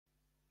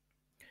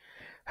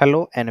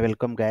Hello and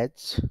welcome,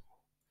 guys.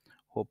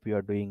 Hope you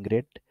are doing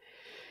great.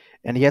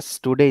 And yes,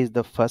 today is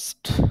the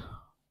 1st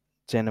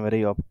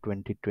January of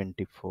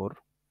 2024.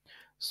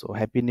 So,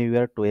 Happy New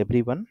Year to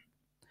everyone,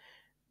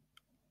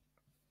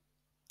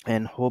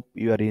 and hope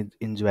you are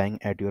enjoying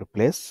at your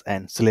place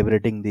and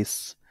celebrating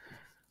this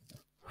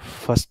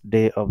first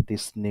day of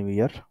this new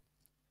year.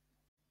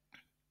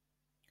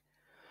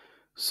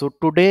 So,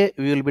 today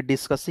we will be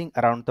discussing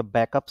around the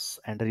backups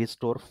and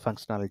restore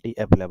functionality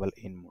available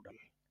in Moodle.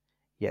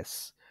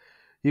 Yes,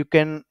 you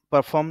can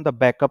perform the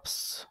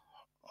backups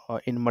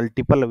in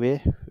multiple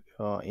way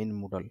in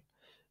Moodle.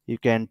 You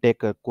can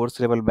take a course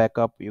level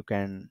backup, you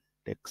can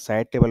take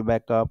site level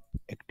backup,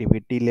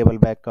 activity level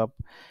backup,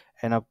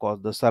 and of course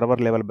the server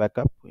level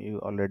backup. You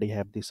already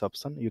have this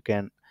option. You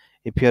can,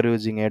 if you are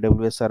using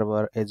AWS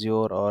server,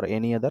 Azure, or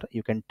any other,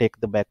 you can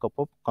take the backup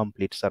of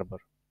complete server.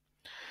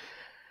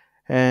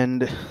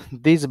 And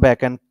this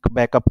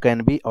backup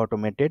can be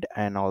automated,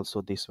 and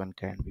also this one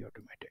can be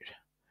automated.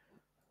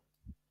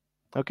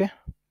 Okay,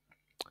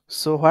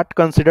 so what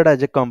considered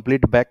as a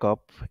complete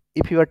backup?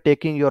 If you are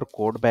taking your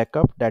code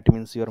backup, that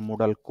means your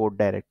Moodle code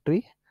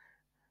directory,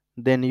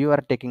 then you are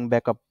taking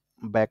backup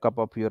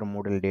of your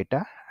Moodle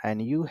data,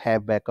 and you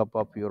have backup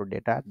of your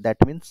data.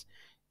 That means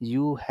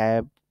you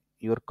have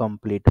your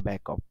complete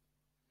backup.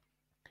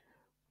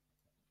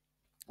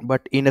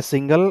 But in a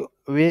single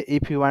way,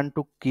 if you want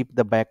to keep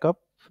the backup,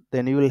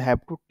 then you will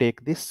have to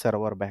take this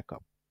server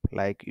backup,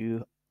 like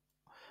you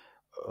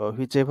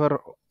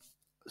whichever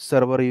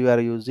server you are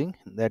using,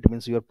 that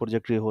means your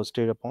project is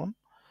hosted upon,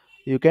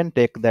 you can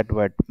take that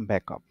word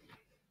backup,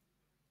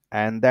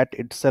 and that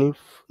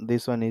itself,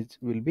 this one is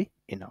will be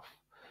enough,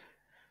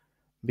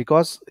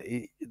 because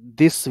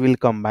this will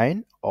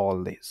combine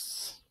all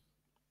this.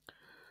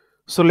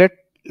 So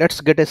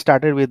let's get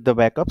started with the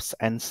backups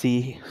and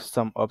see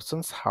some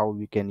options how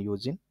we can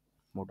use in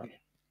Moodle.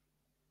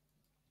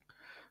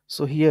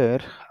 So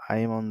here I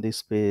am on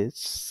this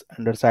page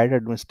under site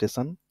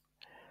administration,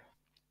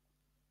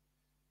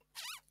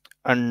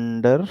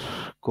 under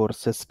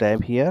courses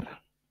tab. Here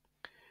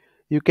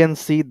you can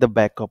see the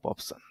backup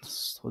options.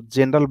 So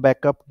general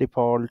backup,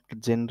 default,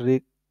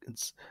 generic,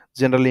 it's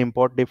generally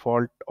import,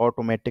 default,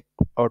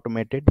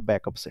 automated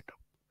backup setup.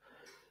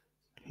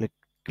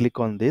 Click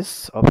on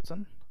this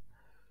option.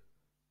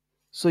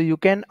 So you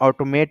can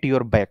automate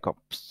your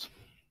backups.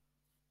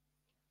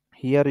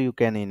 Here you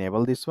can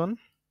enable this one.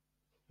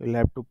 You'll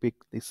have to pick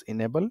this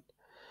enable,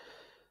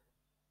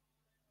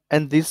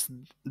 and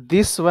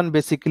this one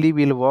basically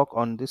will work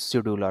on this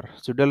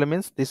scheduler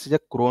means this is a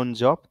cron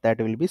job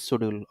that will be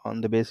scheduled on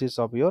the basis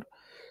of your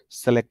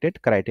selected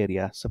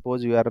criteria.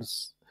 Suppose you are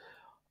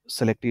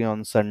selecting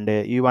on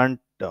Sunday, you want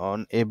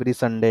on every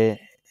Sunday,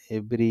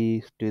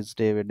 every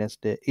Tuesday,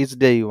 Wednesday, each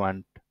day you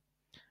want.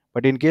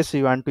 But in case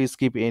you want to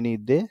skip any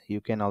day, you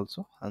can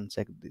also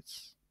uncheck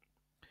this.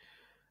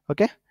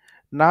 Okay,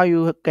 now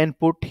you can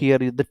put here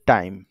the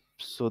time.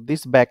 So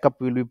this backup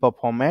will be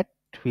performed at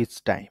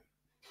which time,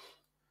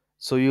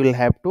 so you will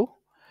have to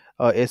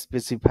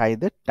specify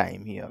the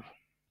time here.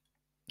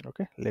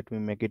 Okay, let me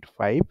make it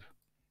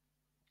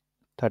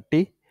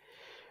 5:30.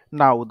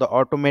 Now the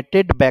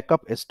automated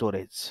backup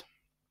storage.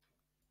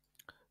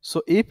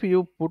 So if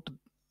you put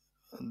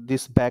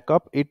this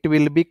backup, it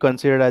will be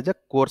considered as a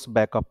course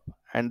backup,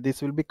 and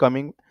this will be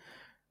coming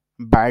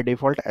by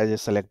default as a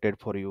selected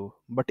for you.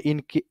 But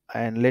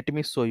and let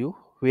me show you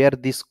where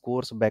this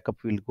course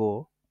backup will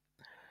go.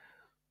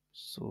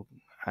 So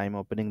I'm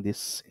opening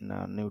this in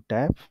a new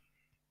tab.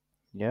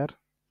 Here,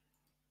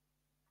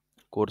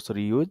 course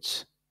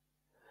reuse,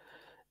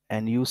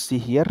 and you see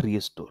here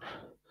restore.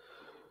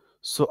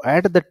 So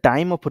at the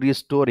time of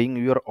restoring,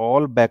 your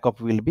all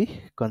backup will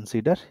be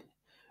considered,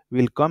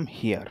 will come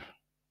here.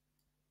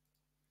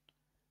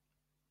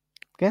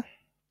 Okay,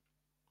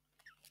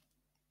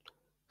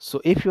 so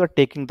if you are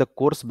taking the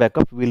course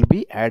backup, will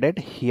be added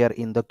here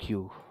in the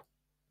queue.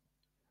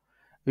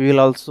 I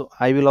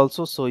will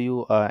also show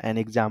you an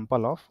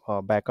example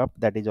of backup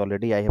that is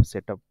already I have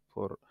set up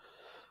for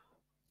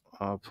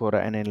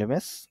an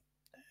LMS,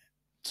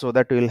 so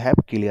that we will have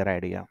clear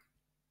idea.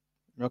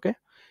 Okay,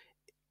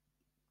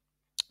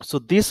 so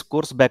this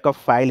course backup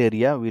file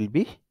area will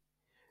be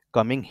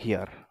coming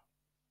here.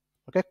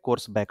 Okay,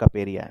 course backup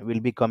area will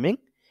be coming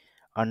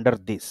under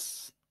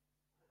this.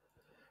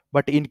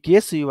 But in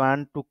case you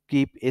want to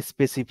keep a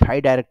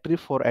specified directory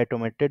for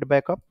automated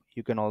backup,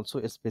 you can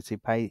also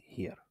specify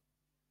here.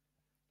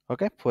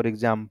 Okay, for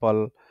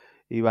example,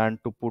 you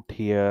want to put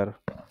here,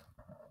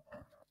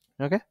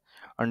 okay,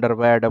 under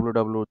where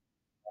www,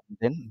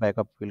 then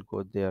backup will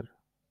go there.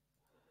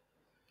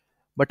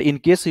 But in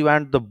case you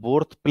want the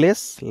both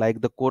place,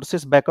 like the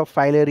courses backup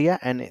file area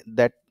and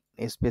that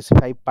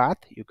specify path,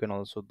 you can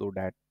also do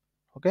that.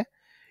 Okay,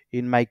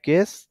 in my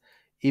case,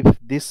 if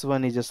this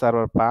one is a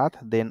server path,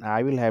 then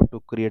I will have to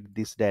create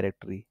this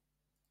directory.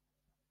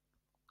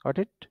 Got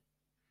it?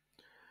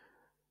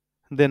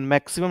 Then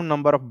maximum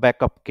number of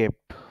backup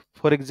kept.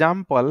 For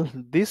example,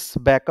 this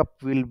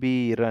backup will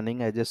be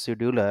running as a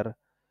scheduler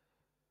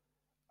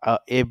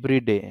every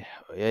day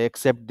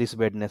except this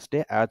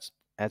Wednesday,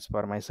 as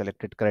per my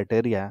selected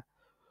criteria.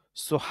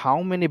 So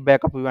how many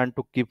backup we want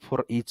to keep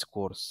for each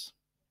course?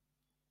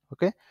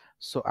 Okay,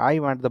 so I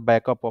want the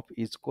backup of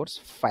each course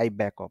 5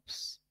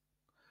 backups.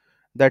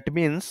 That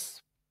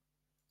means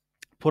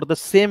for the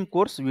same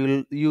course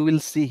you will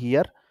see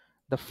here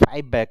the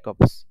 5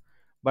 backups,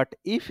 but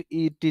if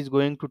it is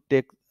going to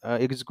take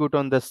execute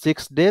on the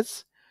 6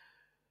 days,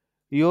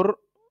 your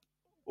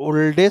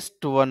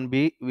oldest one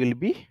will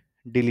be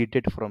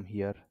deleted from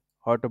here,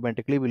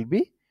 automatically will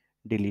be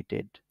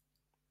deleted.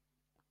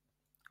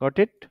 Got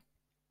it?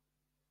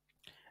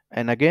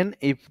 And again,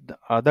 if the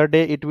other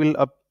day it will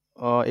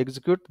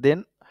execute,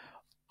 then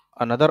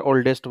another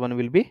oldest one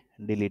will be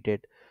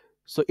deleted.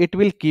 So it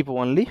will keep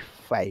only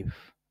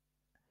 5.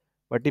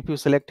 But if you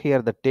select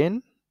here the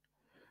 10,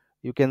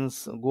 you can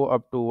go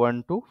up to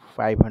 1 to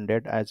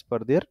 500 as per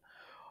their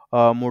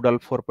Moodle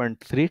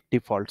 4.3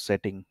 default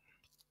setting.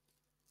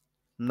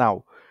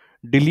 Now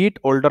delete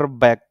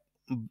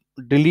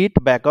delete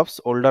backups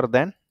older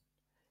than.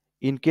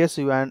 In case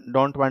you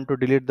don't want to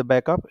delete the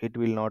backup, it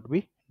will not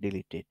be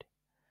deleted.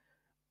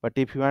 But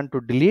if you want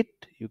to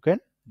delete, you can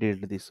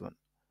delete this one.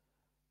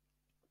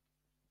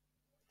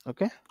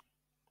 Okay.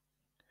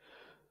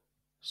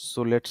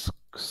 So let's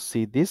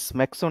see this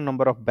maximum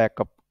number of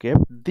backup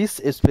kept.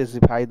 This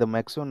specify the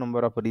maximum number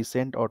of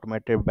recent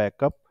automated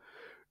backup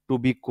to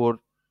be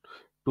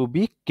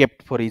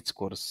kept for each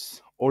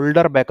course.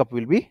 Older backup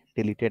will be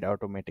deleted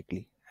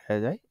automatically,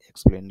 as I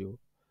explained you.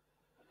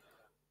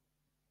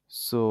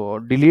 So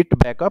delete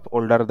backup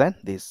older than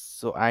this.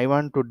 So I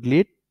want to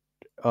delete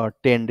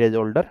 10 days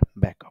older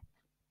backup.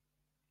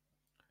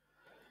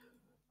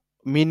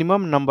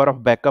 Minimum number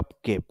of backup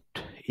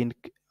kept. In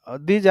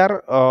these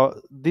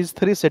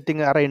 3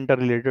 settings are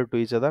interrelated to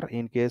each other.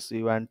 In case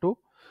you want to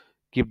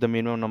keep the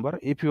minimum number,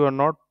 if you are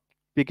not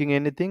picking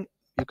anything,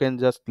 you can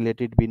just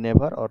let it be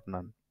never or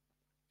none.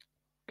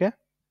 Okay.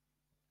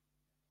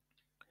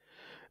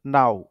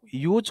 Now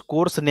use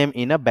course name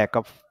in a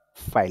backup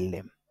file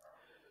name.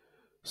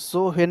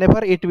 So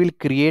whenever it will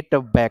create a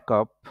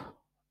backup,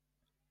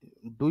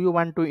 do you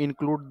want to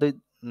include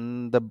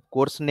the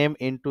course name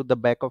into the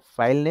backup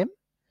file name?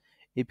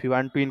 If you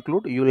want to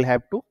include, you will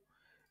have to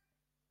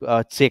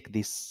check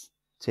this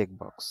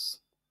checkbox.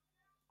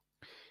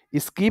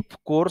 Skip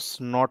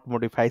course not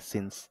modify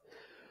since.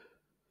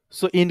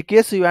 So in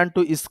case you want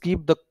to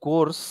skip the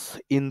course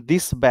in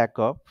this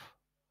backup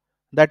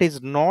that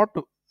is not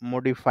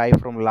modify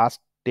from last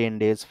 10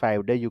 days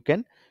 5 days, you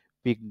can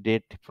pick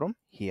date from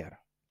here.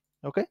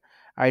 Okay,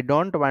 I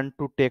don't want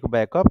to take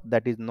backup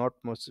that is not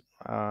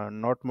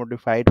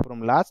modified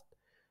from last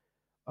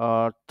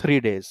 3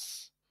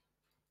 days.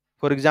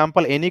 For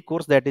example, any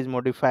course that is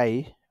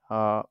modified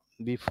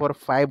before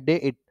 5 day,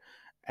 it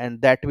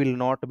and that will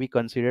not be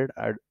considered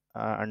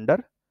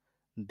under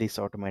this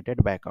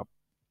automated backup.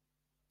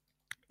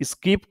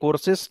 Skip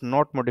courses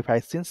not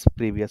modified since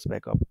previous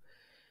backup.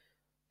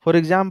 For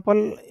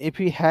example, if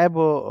we have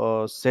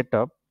a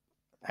setup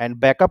and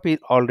backup is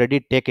already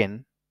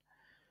taken,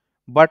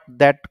 but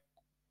that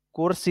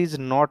course is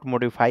not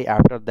modified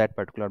after that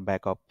particular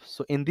backup.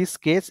 So in this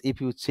case, if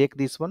you check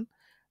this one,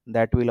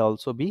 that will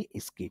also be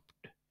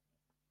skipped.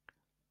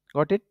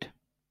 Got it?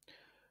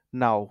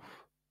 Now,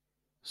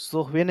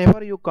 so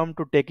whenever you come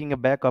to taking a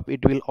backup,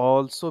 it will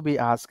also be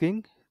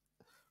asking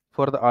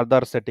for the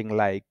other setting,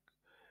 like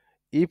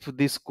if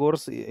this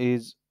course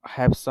is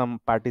have some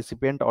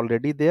participant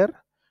already there,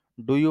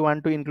 do you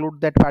want to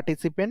include that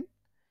participant?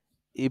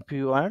 If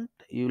you want,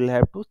 you will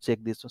have to check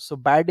this one. So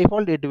by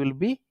default it will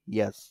be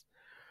yes.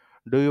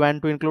 Do you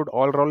want to include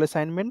all role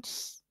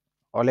assignments,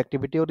 all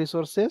activity or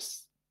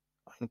resources,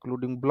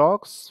 including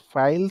blocks,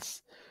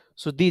 files?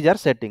 So these are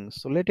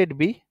settings, so let it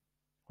be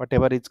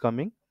whatever is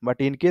coming, but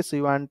in case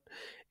you want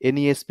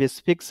any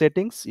specific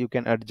settings, you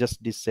can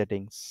adjust these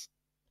settings.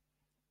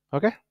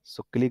 Okay,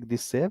 so click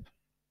this save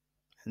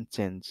and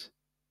change.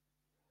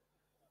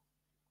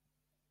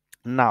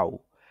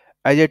 Now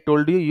as I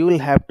told you, you will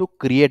have to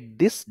create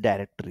this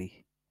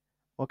directory.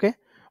 Okay,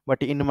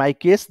 but in my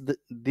case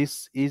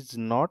this is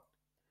not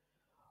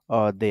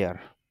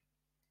there,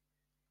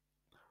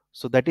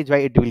 so that is why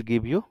it will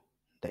give you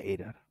the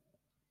error.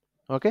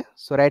 Okay,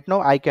 so right now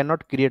I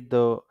cannot create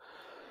the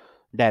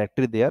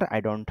directory there,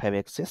 I don't have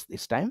access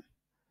this time,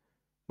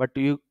 but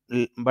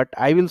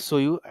I will show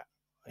you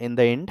in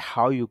the end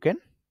how you can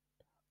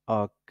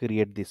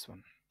create this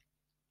one.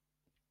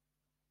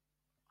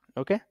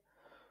 Okay,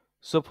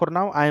 so for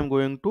now I am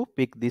going to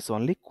pick this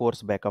only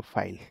course backup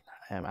file,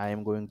 and I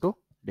am going to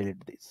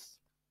delete this.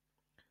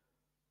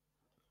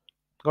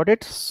 Got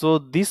it? So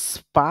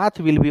this path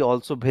will be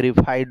also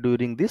verified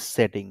during this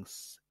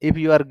settings. If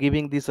you are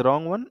giving this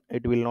wrong one,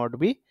 it will not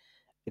be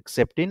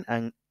accepting,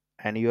 and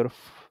your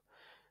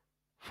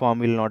form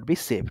will not be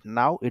saved.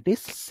 Now it is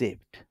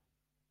saved.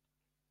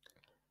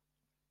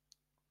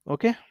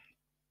 Okay,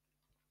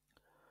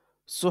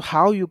 so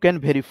how you can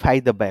verify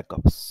the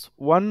backups?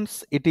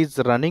 Once it is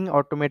running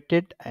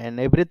automated and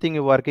everything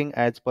is working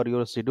as per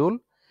your schedule,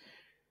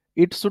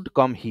 it should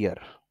come here.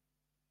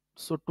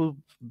 So to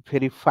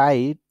verify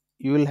it,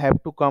 you will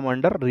have to come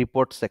under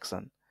report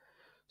section.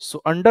 So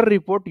under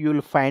report you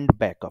will find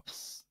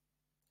backups.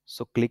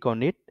 So click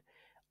on it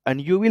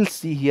and you will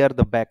see here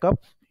the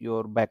backup,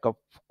 your backup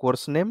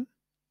course name,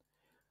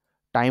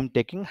 time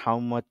taking, how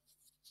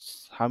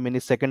many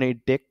seconds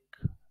it take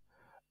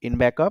in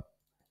backup,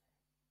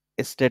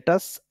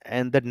 status,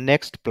 and the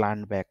next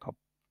planned backup.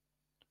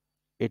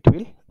 It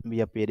will be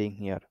appearing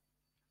here.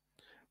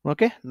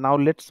 Okay, now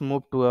let's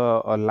move to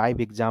a live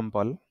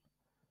example.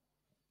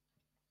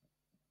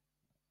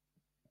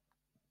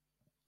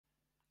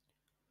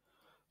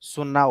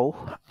 So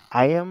now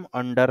I am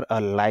under a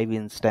live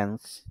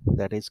instance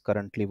that is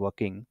currently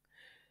working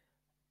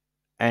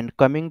and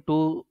coming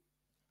to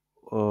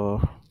uh,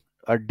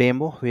 a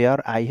demo where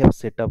I have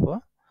set up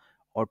a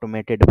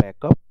automated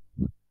backup,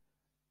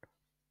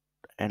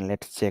 and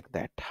let's check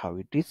that how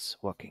it is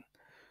working.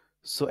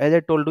 So as I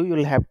told you,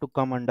 you'll have to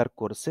come under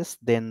courses,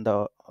 then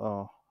the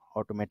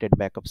automated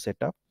backup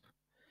setup,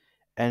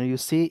 and you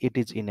see it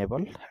is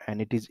enabled,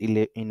 and it is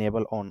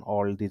enabled on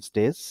all these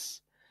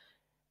days,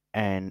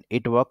 and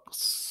it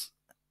works.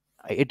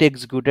 It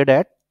executed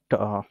at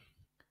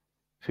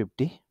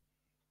 50,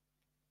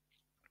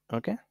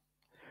 okay,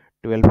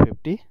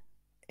 12:50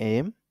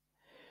 a.m.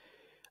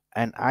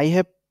 and I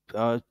have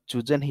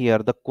chosen here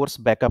the course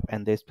backup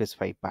and the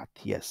specify path.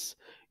 Yes,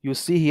 you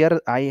see here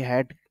I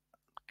had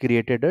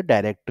created a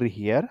directory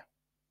here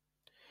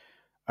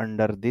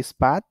under this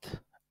path,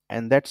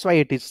 and that's why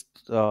it is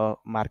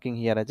marking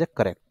here as a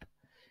correct.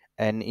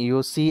 And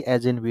you see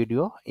as in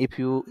video, if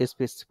you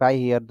specify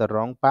here the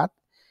wrong path,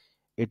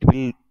 it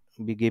will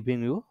be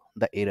giving you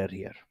the error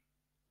here.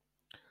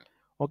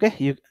 Okay,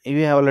 you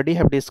already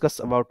have discussed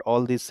about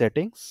all these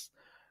settings.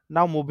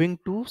 Now moving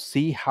to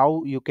see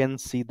how you can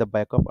see the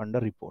backup under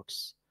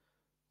reports.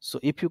 So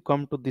if you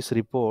come to this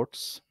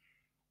reports,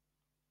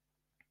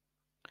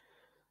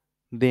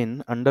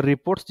 then under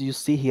reports you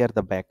see here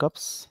the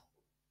backups.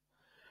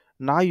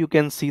 Now you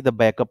can see the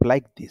backup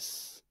like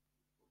this.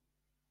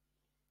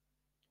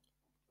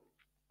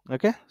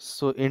 Okay,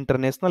 so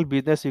international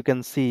business, you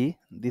can see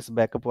this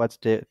backup was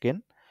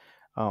taken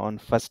on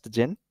 1st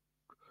Jan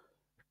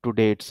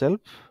today itself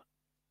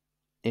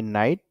in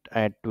night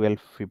at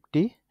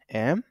 12:50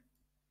 am,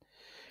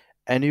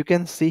 and you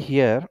can see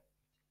here,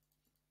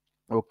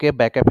 okay,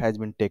 backup has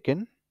been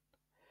taken,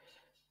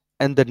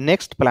 and the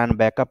next plan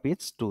backup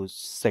is to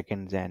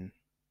 2nd Jan.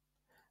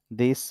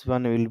 This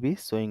one will be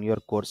showing your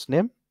course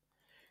name,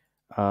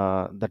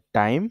 the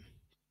time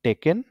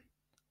taken,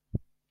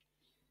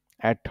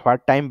 at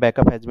what time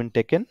backup has been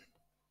taken.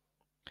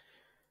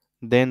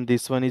 Then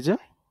this one is a,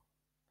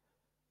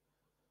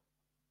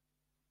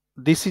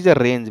 this is a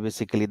range,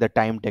 basically the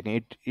time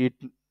taken.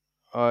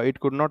 It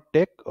could not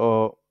take,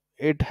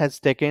 it has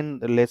taken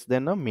less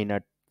than a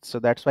minute, so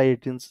that's why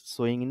it is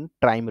showing in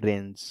time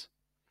range.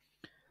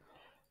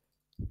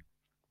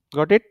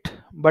 Got it?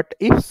 But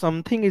if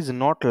something is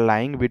not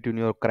lying between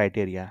your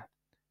criteria,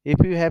 if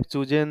you have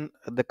chosen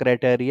the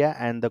criteria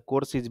and the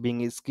course is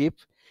being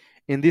skipped,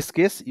 in this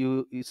case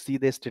you see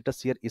the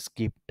status here is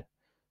skipped.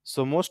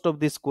 So most of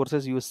these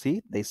courses you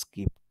see they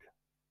skip,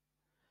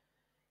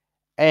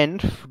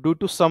 and due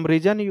to some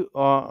reason you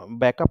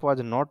backup was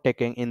not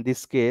taken, in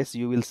this case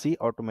you will see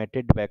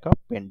automated backup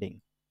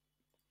pending.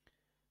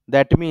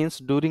 That means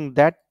during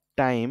that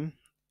time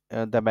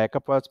the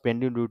backup was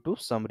pending due to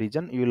some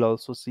reason. You will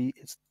also see,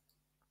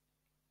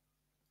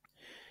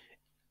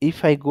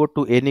 if I go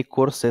to any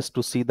courses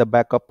to see the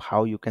backup,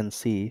 how you can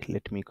see,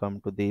 let me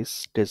come to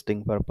this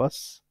testing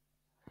purpose,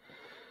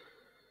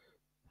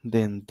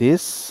 then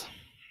this,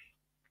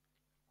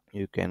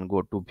 you can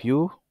go to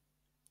view,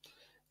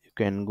 you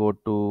can go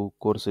to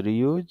course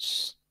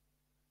reuse,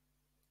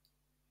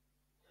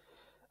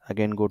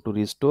 again go to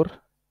restore,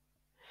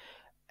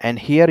 and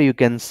here you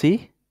can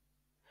see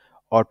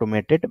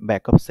automated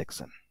backup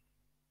section.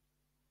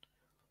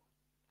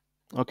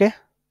 Okay,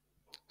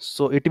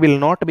 so it will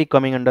not be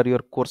coming under your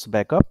course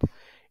backup,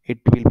 it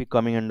will be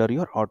coming under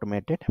your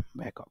automated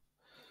backup.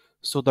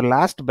 So the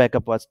last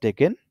backup was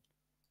taken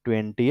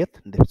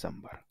 20th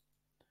December.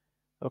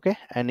 Okay,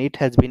 and it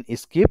has been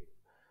skipped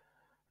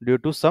due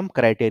to some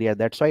criteria,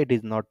 that's why it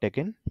is not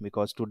taken,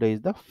 because today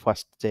is the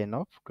 1st Jan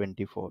of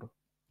 24.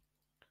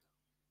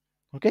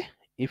 Okay,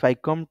 if I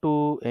come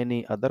to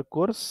any other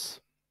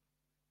course,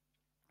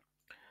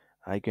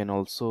 I can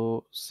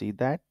also see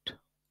that.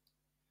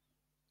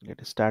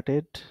 Get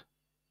started,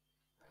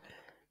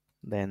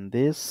 then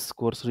this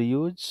course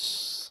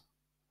reuse,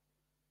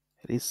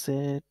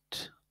 reset,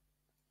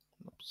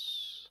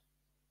 oops,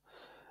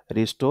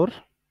 restore,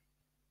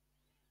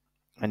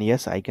 and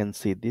yes, I can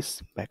see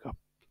this backup.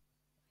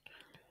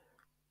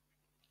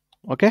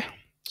 Okay,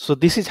 so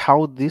this is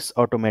how this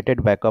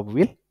automated backup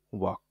will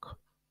work.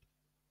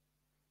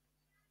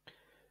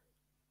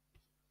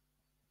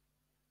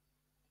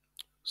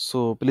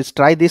 So please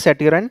try this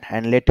at your end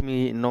and let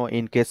me know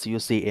in case you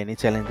see any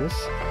challenges.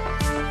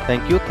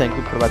 Thank you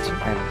for watching,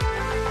 and